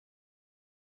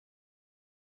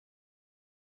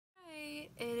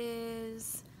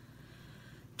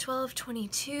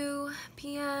12:22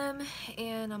 p.m.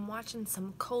 and I'm watching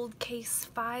some cold case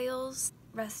files,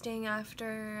 resting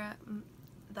after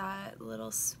that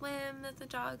little swim that the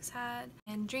dogs had,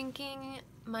 and drinking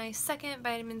my second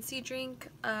vitamin C drink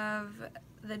of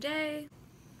the day.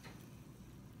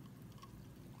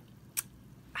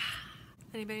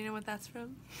 Anybody know what that's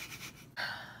from?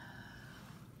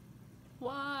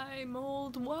 Why,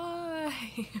 mold, why?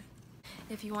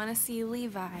 If you want to see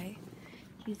Levi,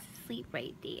 he's asleep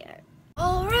right there.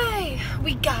 Alright,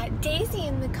 we got Daisy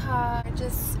in the car,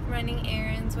 just running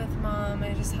errands with Mom.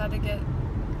 I just had to get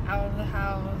out of the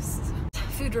house.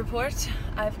 Food report.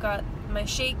 I've got my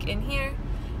shake in here,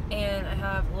 and I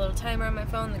have a little timer on my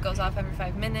phone that goes off every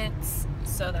 5 minutes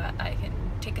so that I can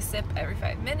take a sip every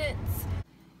 5 minutes.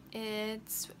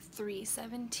 It's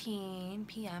 3:17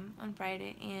 p.m. on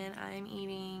Friday, and I'm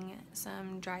eating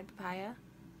some dried papaya.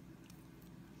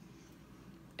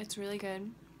 It's really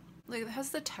good. Like, it has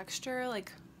the texture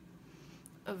like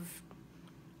of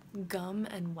gum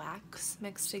and wax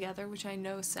mixed together, which I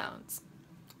know sounds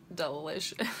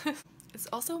delicious. It's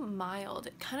also mild.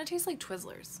 It kind of tastes like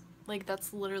Twizzlers. Like,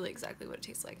 that's literally exactly what it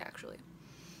tastes like, actually.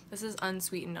 This is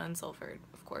unsweetened, unsulfured,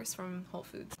 of course, from Whole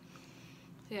Foods.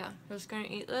 So yeah, I'm just gonna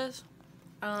eat this.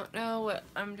 I don't know what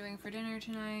I'm doing for dinner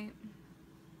tonight.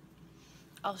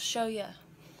 I'll show ya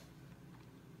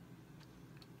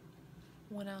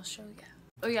when I'll show ya.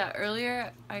 Oh yeah,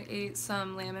 earlier I ate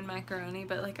some lamb and macaroni,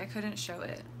 but like I couldn't show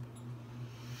it.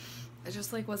 I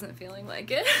just like wasn't feeling like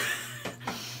it.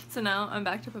 So now I'm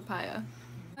back to papaya.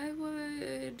 I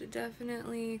would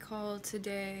definitely call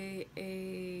today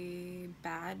a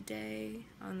bad day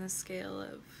on the scale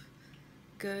of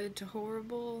good to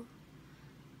horrible.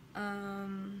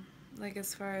 Like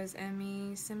as far as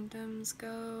ME symptoms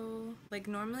go, like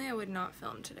normally I would not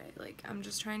film today. Like I'm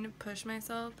just trying to push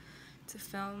myself to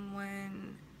film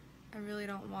when I really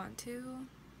don't want to,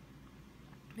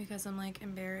 because I'm like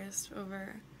embarrassed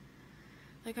over,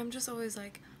 like I'm just always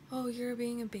like, oh, you're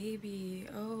being a baby,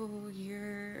 oh,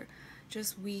 you're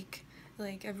just weak,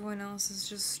 like everyone else is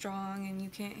just strong and you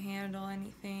can't handle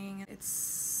anything. It's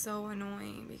so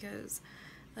annoying because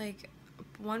like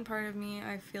one part of me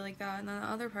I feel like that, and then the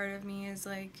other part of me is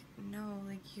like, no,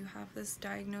 like you have this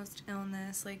diagnosed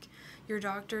illness, like your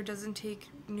doctor doesn't take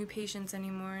new patients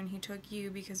anymore and he took you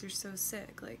because you're so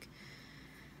sick. Like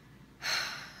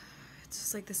it's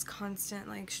just like this constant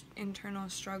like internal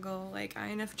struggle, like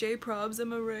INFJ probs,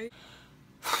 am I right?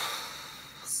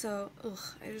 So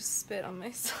I just spit on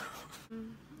myself.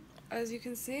 As you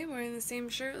can see, I'm wearing the same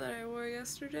shirt that I wore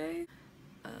yesterday.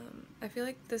 I feel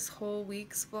like this whole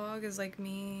week's vlog is like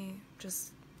me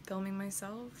just filming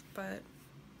myself, but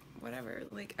whatever.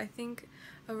 Like, I think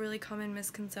a really common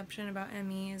misconception about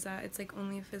ME is that it's like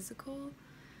only physical,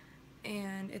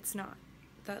 and it's not.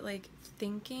 That like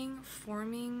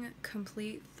forming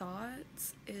complete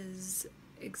thoughts is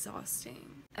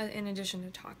exhausting, in addition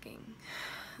to talking.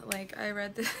 Like I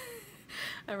read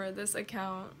this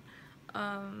account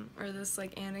or this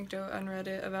like anecdote on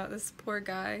Reddit about this poor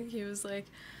guy. He was like,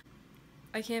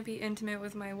 I can't be intimate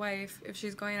with my wife if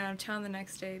she's going out of town the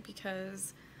next day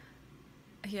because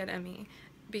he had ME,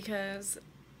 because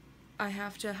I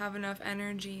have to have enough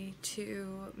energy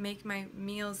to make my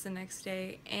meals the next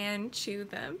day and chew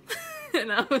them.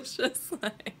 And I was just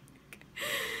like,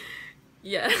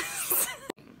 yes.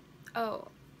 Oh,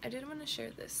 I did want to share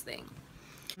this thing.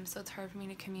 So it's hard for me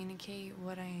to communicate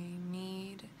what I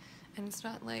need, and it's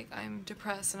not like I'm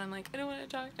depressed and I'm like, I don't want to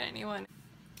talk to anyone.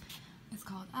 It's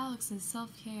called Alex's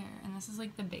Self-Care, and this is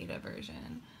like the beta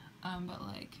version, but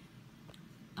like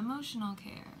emotional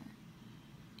care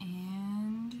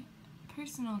and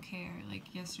personal care.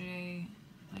 Like yesterday,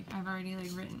 like I've already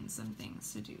like written some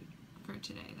things to do for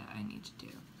today that I need to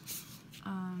do.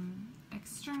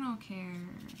 External care.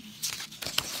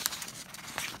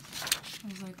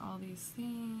 There's like all these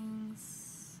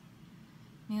things.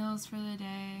 Meals for the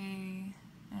day,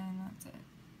 and that's it.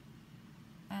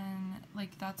 And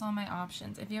like that's all my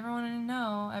options. If you ever wanted to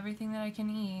know everything that I can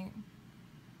eat,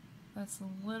 that's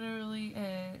literally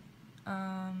it.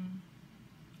 And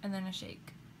then a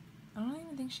shake. I don't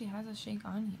even think she has a shake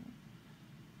on here.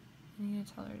 I need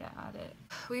to tell her to add it.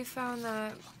 We found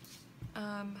that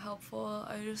helpful.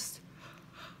 I just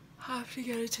have to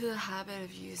get into the habit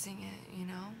of using it, you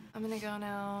know? I'm gonna go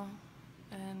now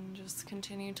and just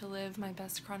continue to live my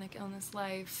best chronic illness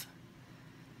life,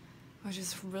 which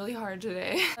is really hard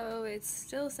today. So it's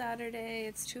still Saturday,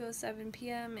 it's 2:07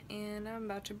 p.m. and I'm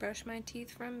about to brush my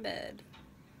teeth from bed.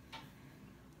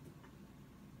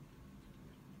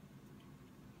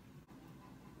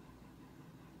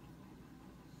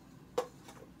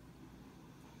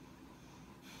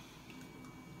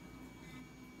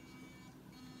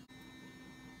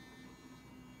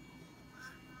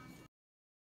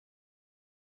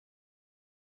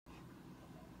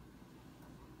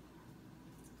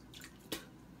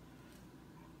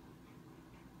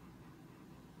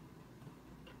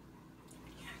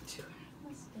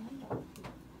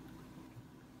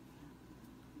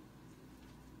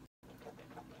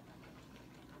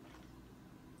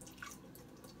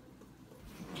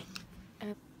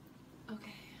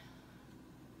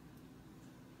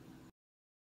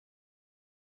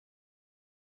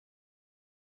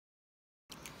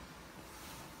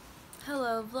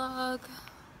 Hello vlog,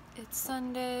 it's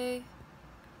Sunday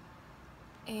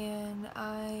and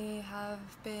I have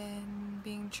been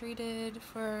being treated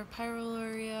for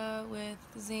pyroluria with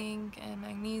zinc and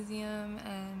magnesium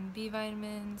and B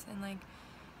vitamins and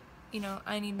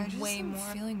I need way more.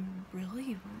 I'm feeling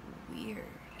really weird.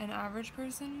 An average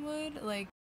person would,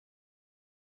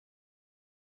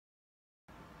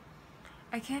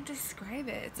 I can't describe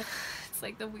it. It's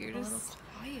like the weirdest. A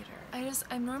little quieter.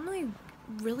 I'm normally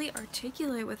really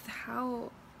articulate with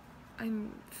how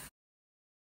I'm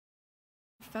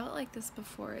felt like this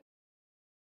before.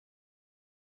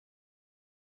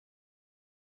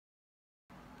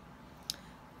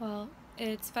 Well,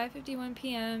 it's 5:51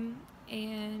 p.m.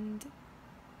 and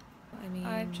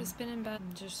I've just been in bed.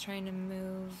 I'm just trying to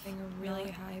move. Having a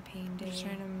really high pain day. Just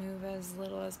trying to move as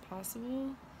little as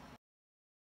possible.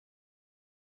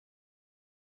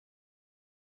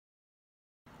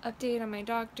 Update on my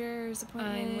doctor's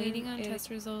appointment. I'm waiting on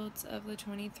test results of the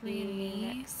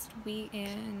 23andMe next week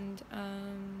and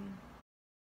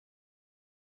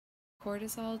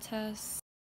cortisol tests.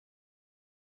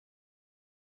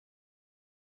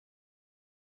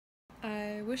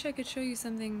 I wish I could show you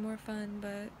something more fun,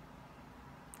 but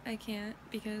I can't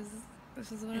because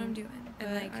this is what I'm doing.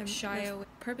 And I'm shy away.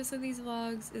 The purpose of these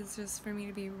vlogs is just for me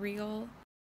to be real